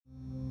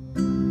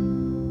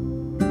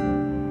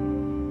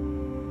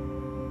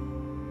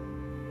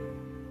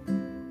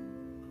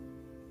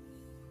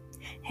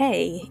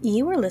Hey,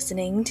 you are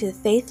listening to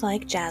Faith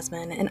Like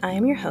Jasmine, and I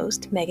am your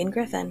host, Megan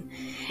Griffin.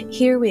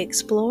 Here we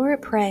explore,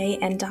 pray,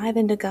 and dive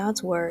into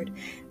God's Word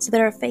so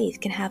that our faith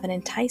can have an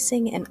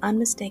enticing and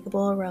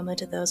unmistakable aroma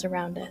to those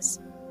around us.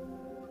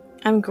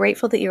 I'm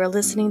grateful that you are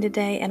listening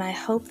today, and I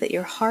hope that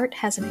your heart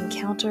has an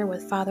encounter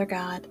with Father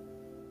God.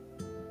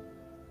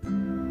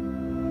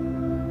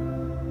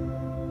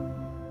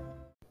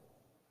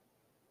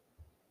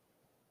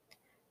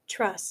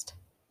 Trust.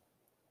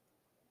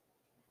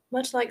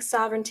 Much like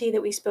sovereignty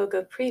that we spoke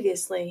of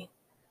previously,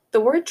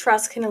 the word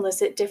trust can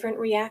elicit different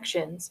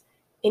reactions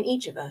in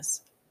each of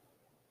us.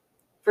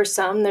 For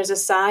some, there's a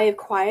sigh of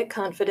quiet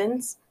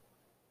confidence,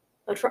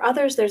 but for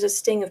others, there's a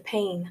sting of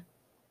pain.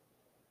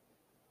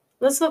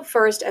 Let's look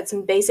first at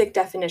some basic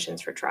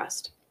definitions for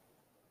trust.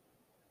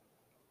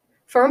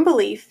 Firm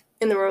belief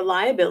in the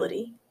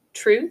reliability,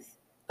 truth,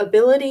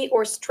 ability,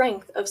 or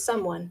strength of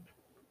someone.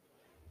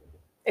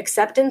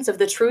 Acceptance of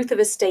the truth of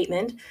a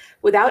statement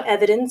without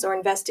evidence or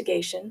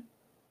investigation.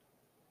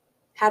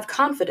 Have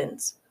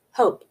confidence,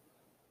 hope.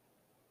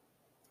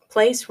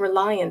 Place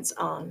reliance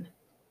on.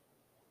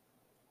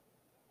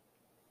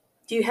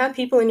 Do you have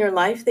people in your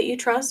life that you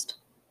trust?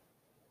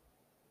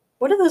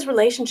 What are those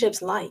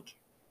relationships like?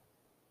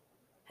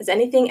 Has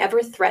anything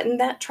ever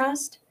threatened that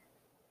trust?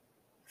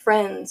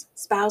 Friends,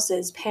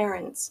 spouses,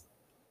 parents.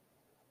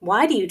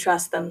 Why do you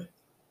trust them?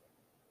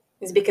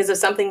 Is it because of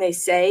something they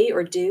say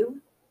or do?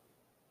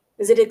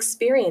 Is it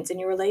experience in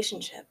your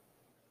relationship?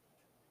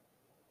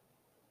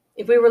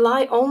 If we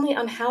rely only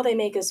on how they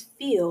make us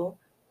feel,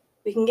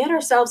 we can get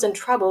ourselves in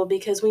trouble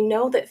because we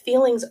know that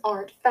feelings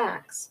aren't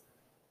facts.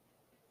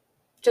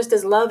 Just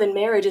as love and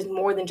marriage is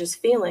more than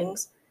just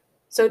feelings,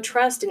 so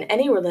trust in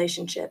any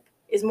relationship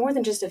is more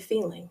than just a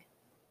feeling.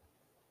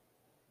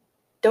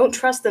 Don't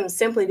trust them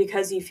simply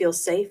because you feel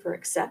safe or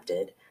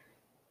accepted,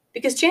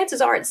 because chances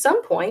are at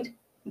some point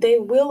they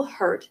will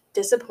hurt,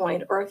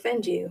 disappoint, or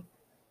offend you.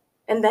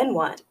 And then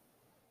what?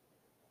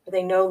 Are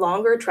they no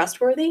longer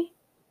trustworthy?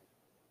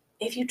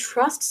 If you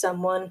trust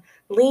someone,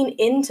 lean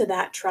into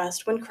that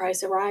trust when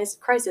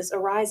crisis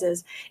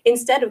arises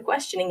instead of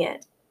questioning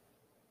it.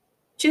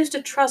 Choose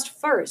to trust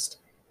first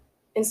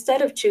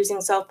instead of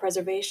choosing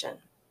self-preservation.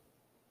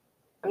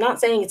 I'm not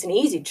saying it's an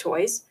easy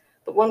choice,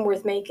 but one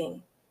worth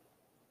making.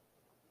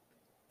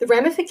 The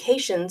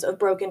ramifications of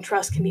broken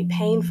trust can be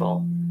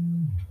painful.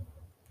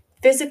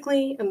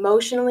 Physically,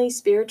 emotionally,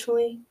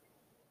 spiritually.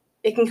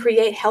 It can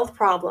create health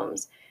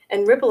problems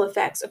and ripple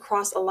effects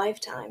across a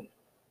lifetime.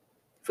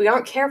 If we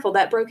aren't careful,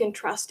 that broken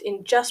trust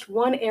in just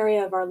one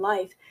area of our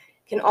life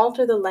can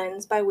alter the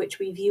lens by which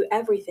we view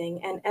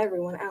everything and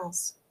everyone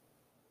else.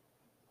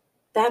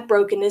 That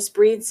brokenness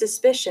breeds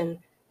suspicion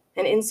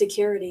and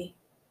insecurity.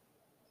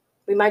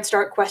 We might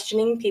start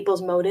questioning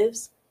people's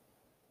motives.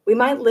 We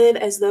might live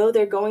as though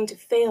they're going to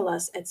fail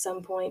us at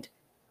some point,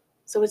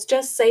 so it's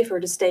just safer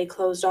to stay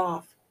closed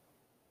off,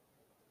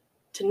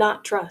 to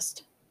not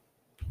trust.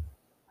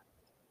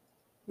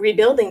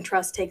 Rebuilding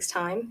trust takes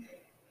time.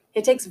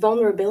 It takes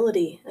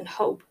vulnerability and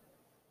hope.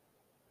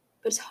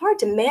 But it's hard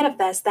to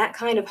manifest that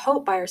kind of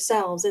hope by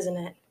ourselves, isn't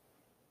it?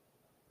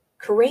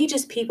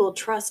 Courageous people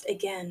trust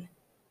again.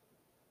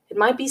 It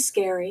might be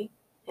scary,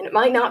 and it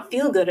might not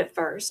feel good at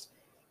first,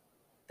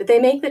 but they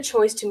make the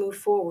choice to move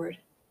forward,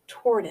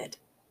 toward it.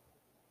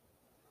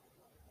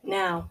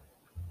 Now,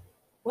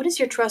 what is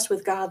your trust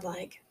with God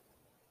like?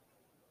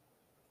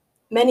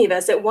 Many of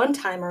us at one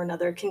time or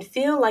another can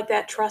feel like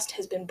that trust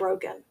has been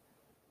broken.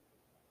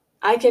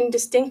 I can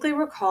distinctly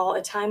recall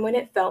a time when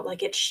it felt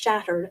like it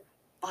shattered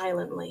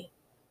violently.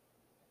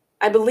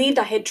 I believed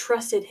I had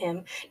trusted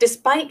him,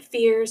 despite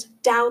fears,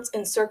 doubts,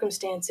 and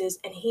circumstances,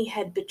 and he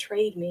had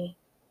betrayed me.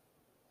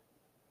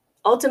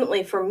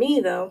 Ultimately, for me,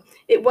 though,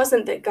 it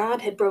wasn't that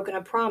God had broken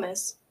a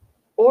promise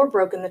or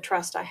broken the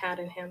trust I had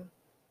in him.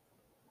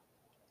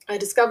 I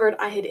discovered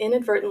I had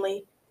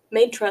inadvertently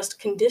made trust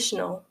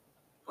conditional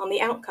on the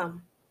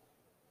outcome.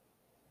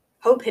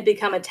 Hope had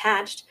become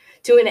attached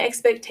to an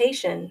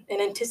expectation, an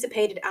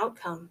anticipated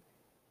outcome,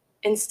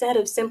 instead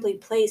of simply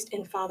placed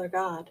in Father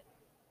God.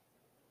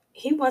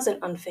 He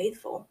wasn't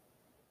unfaithful,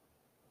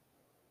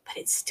 but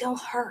it still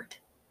hurt.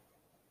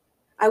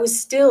 I was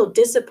still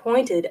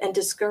disappointed and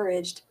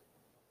discouraged.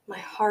 My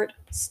heart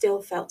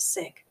still felt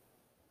sick.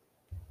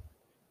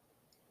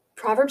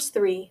 Proverbs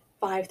 3,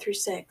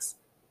 5-6.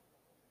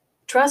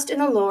 Trust in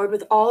the Lord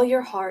with all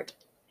your heart,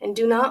 and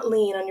do not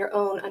lean on your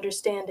own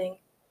understanding.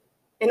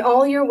 In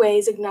all your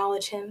ways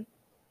acknowledge him,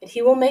 and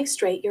he will make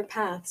straight your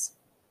paths.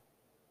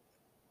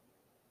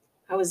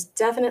 I was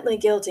definitely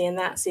guilty in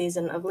that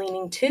season of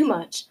leaning too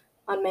much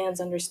on man's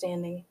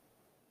understanding.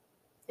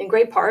 In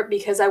great part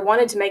because I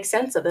wanted to make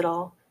sense of it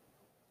all.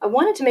 I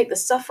wanted to make the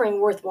suffering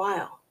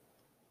worthwhile.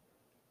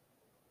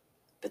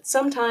 But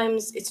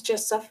sometimes it's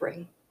just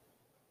suffering.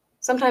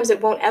 Sometimes it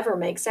won't ever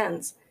make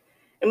sense.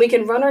 And we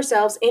can run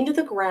ourselves into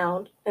the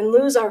ground and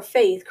lose our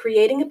faith,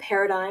 creating a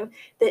paradigm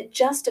that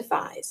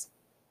justifies,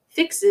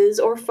 fixes,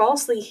 or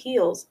falsely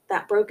heals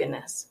that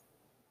brokenness.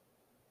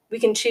 We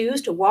can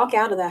choose to walk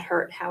out of that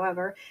hurt,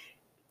 however,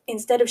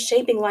 instead of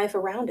shaping life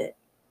around it.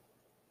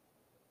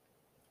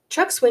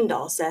 Chuck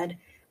Swindoll said,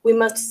 "We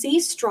must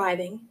cease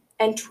striving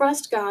and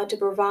trust God to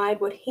provide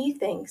what He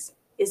thinks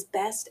is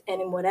best and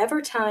in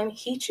whatever time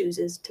He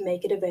chooses to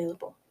make it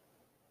available."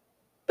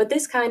 But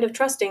this kind of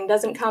trusting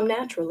doesn't come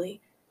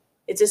naturally.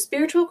 It's a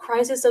spiritual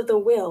crisis of the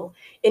will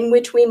in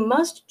which we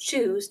must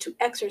choose to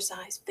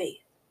exercise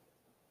faith.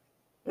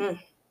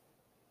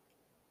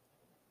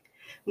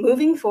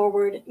 Moving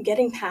forward,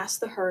 getting past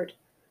the hurt,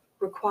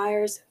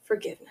 requires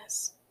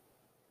forgiveness.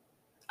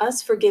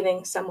 Us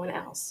forgiving someone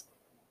else,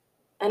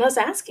 and us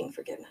asking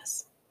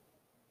forgiveness.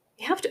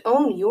 You have to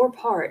own your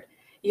part,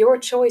 your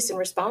choice in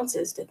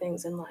responses to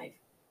things in life.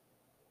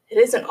 It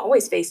isn't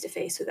always face to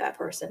face with that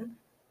person.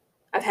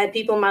 I've had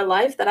people in my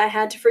life that I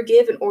had to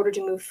forgive in order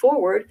to move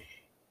forward,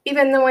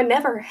 even though I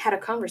never had a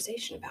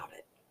conversation about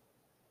it.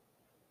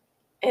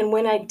 And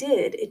when I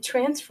did, it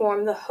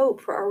transformed the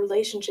hope for our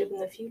relationship in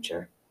the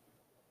future.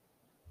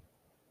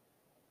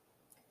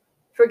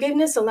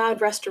 Forgiveness allowed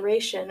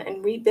restoration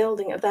and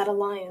rebuilding of that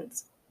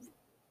alliance.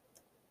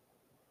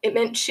 It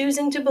meant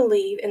choosing to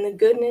believe in the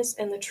goodness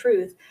and the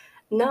truth,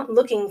 not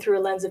looking through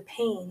a lens of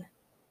pain,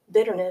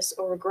 bitterness,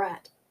 or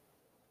regret.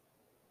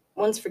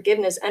 Once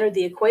forgiveness entered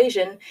the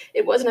equation,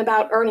 it wasn't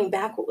about earning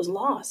back what was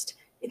lost.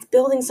 It's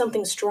building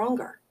something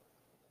stronger,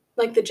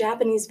 like the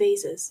Japanese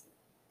vases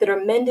that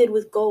are mended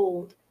with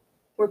gold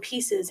where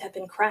pieces have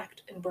been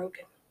cracked and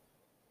broken.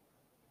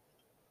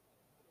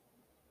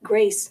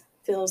 Grace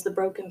fills the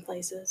broken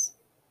places.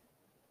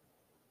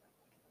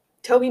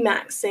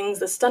 TobyMac sings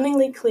the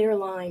stunningly clear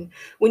line,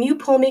 "When you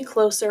pull me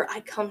closer,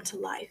 I come to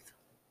life."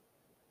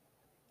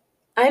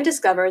 I have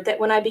discovered that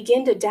when I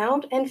begin to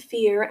doubt and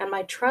fear and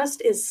my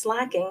trust is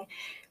slacking,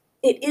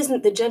 it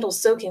isn't the gentle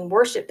soaking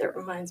worship that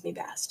reminds me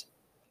best.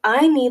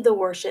 I need the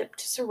worship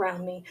to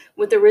surround me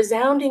with the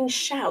resounding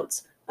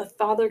shouts of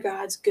Father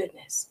God's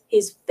goodness,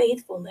 His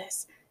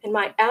faithfulness, and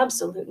my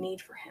absolute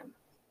need for Him.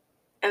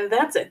 And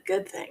that's a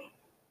good thing.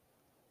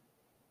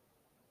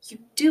 You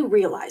do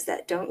realize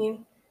that, don't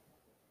you?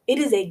 It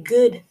is a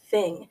good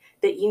thing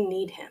that you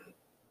need Him.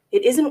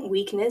 It isn't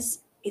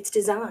weakness, it's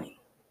design.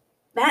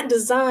 That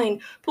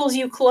design pulls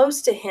you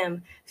close to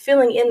Him,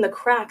 filling in the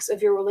cracks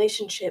of your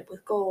relationship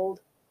with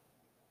gold.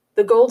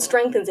 The gold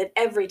strengthens it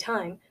every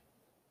time.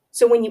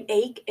 So when you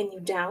ache and you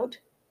doubt,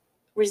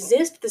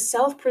 resist the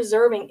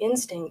self-preserving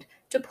instinct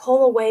to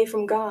pull away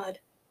from God.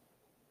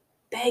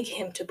 Beg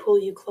Him to pull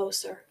you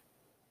closer.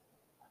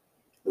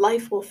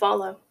 Life will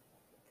follow.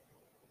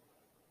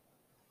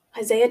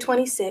 Isaiah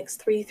 26,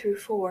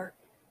 3-4.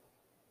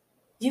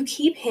 You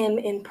keep him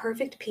in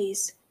perfect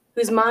peace,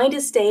 whose mind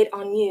is stayed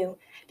on you,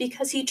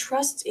 because he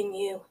trusts in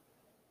you.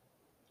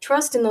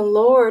 Trust in the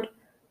Lord,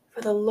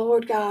 for the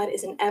Lord God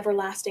is an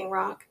everlasting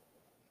rock.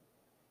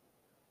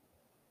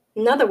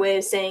 Another way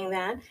of saying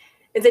that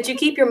is that you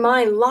keep your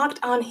mind locked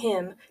on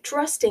Him,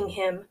 trusting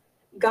Him.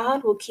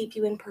 God will keep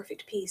you in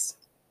perfect peace.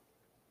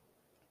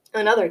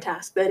 Another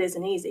task that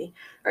isn't easy.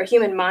 Our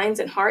human minds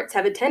and hearts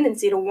have a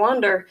tendency to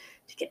wander,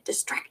 to get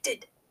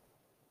distracted.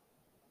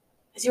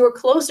 As you are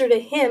closer to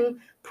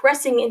Him,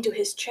 pressing into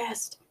His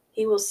chest,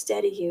 He will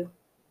steady you.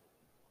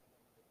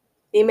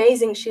 The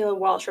amazing Sheila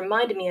Walsh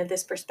reminded me of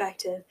this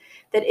perspective,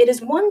 that it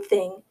is one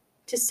thing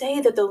to say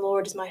that the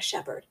Lord is my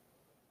shepherd.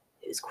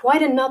 It is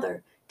quite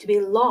another to be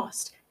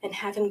lost and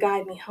have Him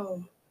guide me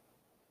home.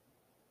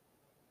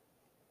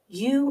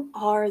 You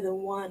are the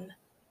one.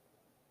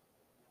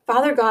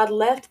 Father God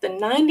left the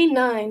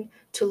 99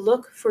 to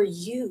look for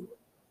you.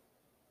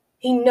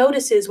 He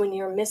notices when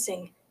you're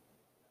missing.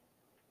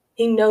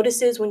 He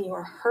notices when you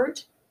are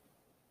hurt,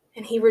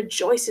 and He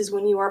rejoices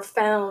when you are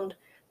found,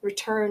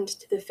 returned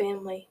to the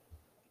family.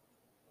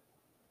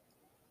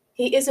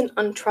 He isn't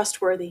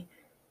untrustworthy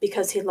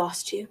because He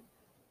lost you.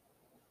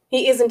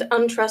 He isn't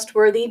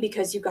untrustworthy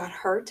because you got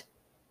hurt.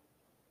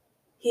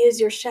 He is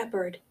your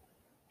shepherd,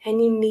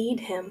 and you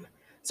need Him.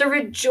 So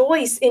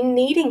rejoice in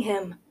needing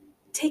Him.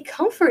 Take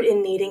comfort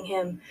in needing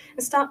Him,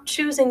 and stop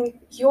choosing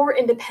your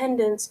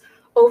independence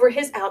over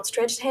His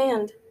outstretched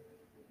hand.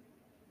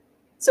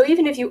 So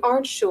even if you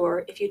aren't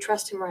sure if you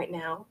trust Him right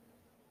now,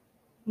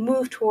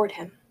 move toward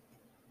Him.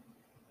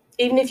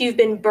 Even if you've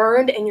been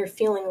burned and you're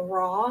feeling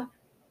raw,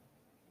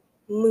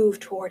 move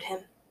toward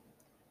Him.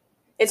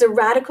 It's a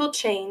radical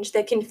change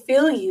that can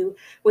fill you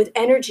with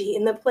energy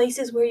in the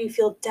places where you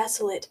feel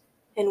desolate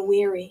and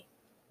weary.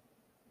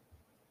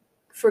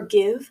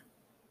 Forgive,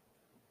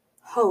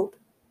 hope,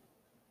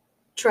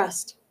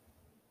 trust.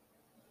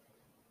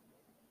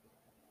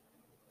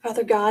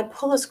 Father God,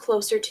 pull us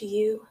closer to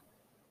you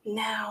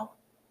now,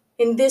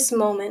 in this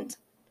moment.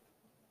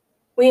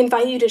 We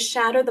invite you to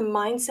shatter the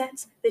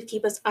mindsets that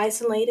keep us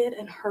isolated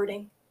and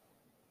hurting.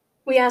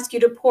 We ask you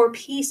to pour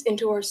peace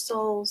into our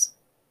souls.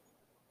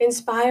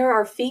 Inspire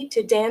our feet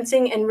to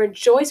dancing and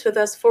rejoice with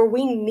us, for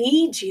we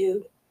need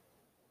you.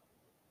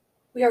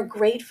 We are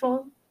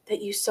grateful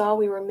that you saw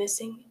we were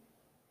missing,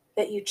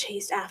 that you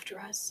chased after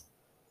us.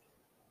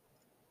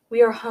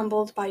 We are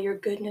humbled by your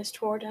goodness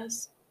toward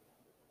us.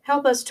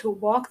 Help us to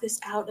walk this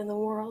out in the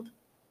world.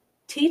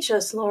 Teach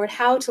us, Lord,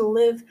 how to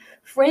live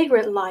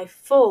fragrant life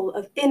full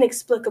of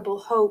inexplicable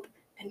hope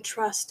and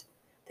trust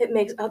that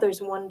makes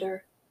others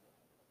wonder.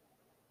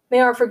 May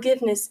our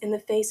forgiveness in the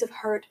face of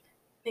hurt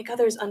make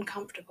others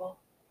uncomfortable.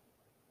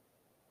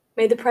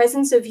 May the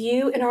presence of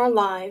you in our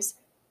lives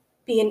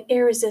be an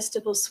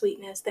irresistible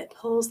sweetness that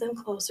pulls them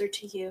closer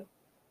to you.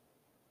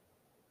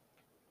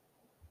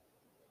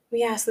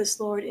 We ask this,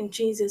 Lord, in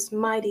Jesus'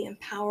 mighty and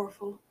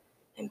powerful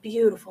and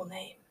beautiful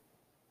name.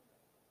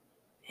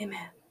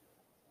 Amen.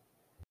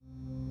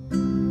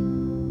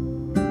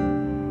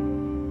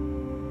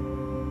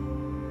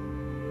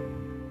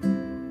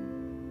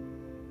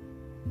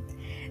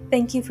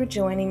 Thank you for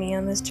joining me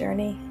on this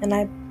journey, and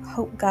I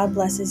hope God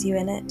blesses you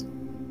in it.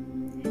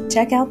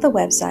 Check out the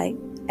website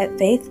at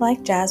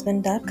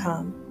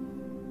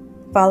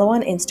faithlikeJasmine.com. Follow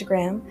on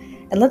Instagram,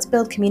 and let's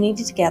build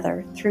community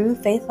together through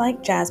Faith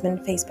Like Jasmine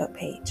Facebook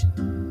page.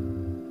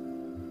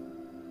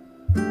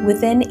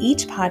 Within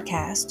each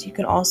podcast, you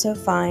can also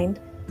find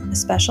a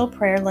special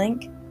prayer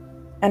link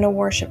and a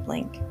worship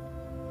link.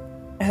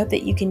 I hope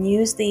that you can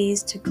use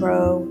these to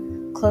grow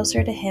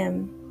closer to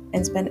Him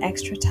and spend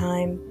extra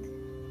time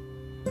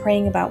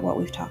praying about what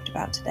we've talked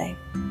about today.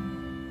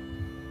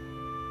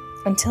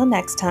 Until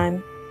next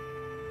time,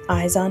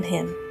 eyes on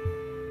Him.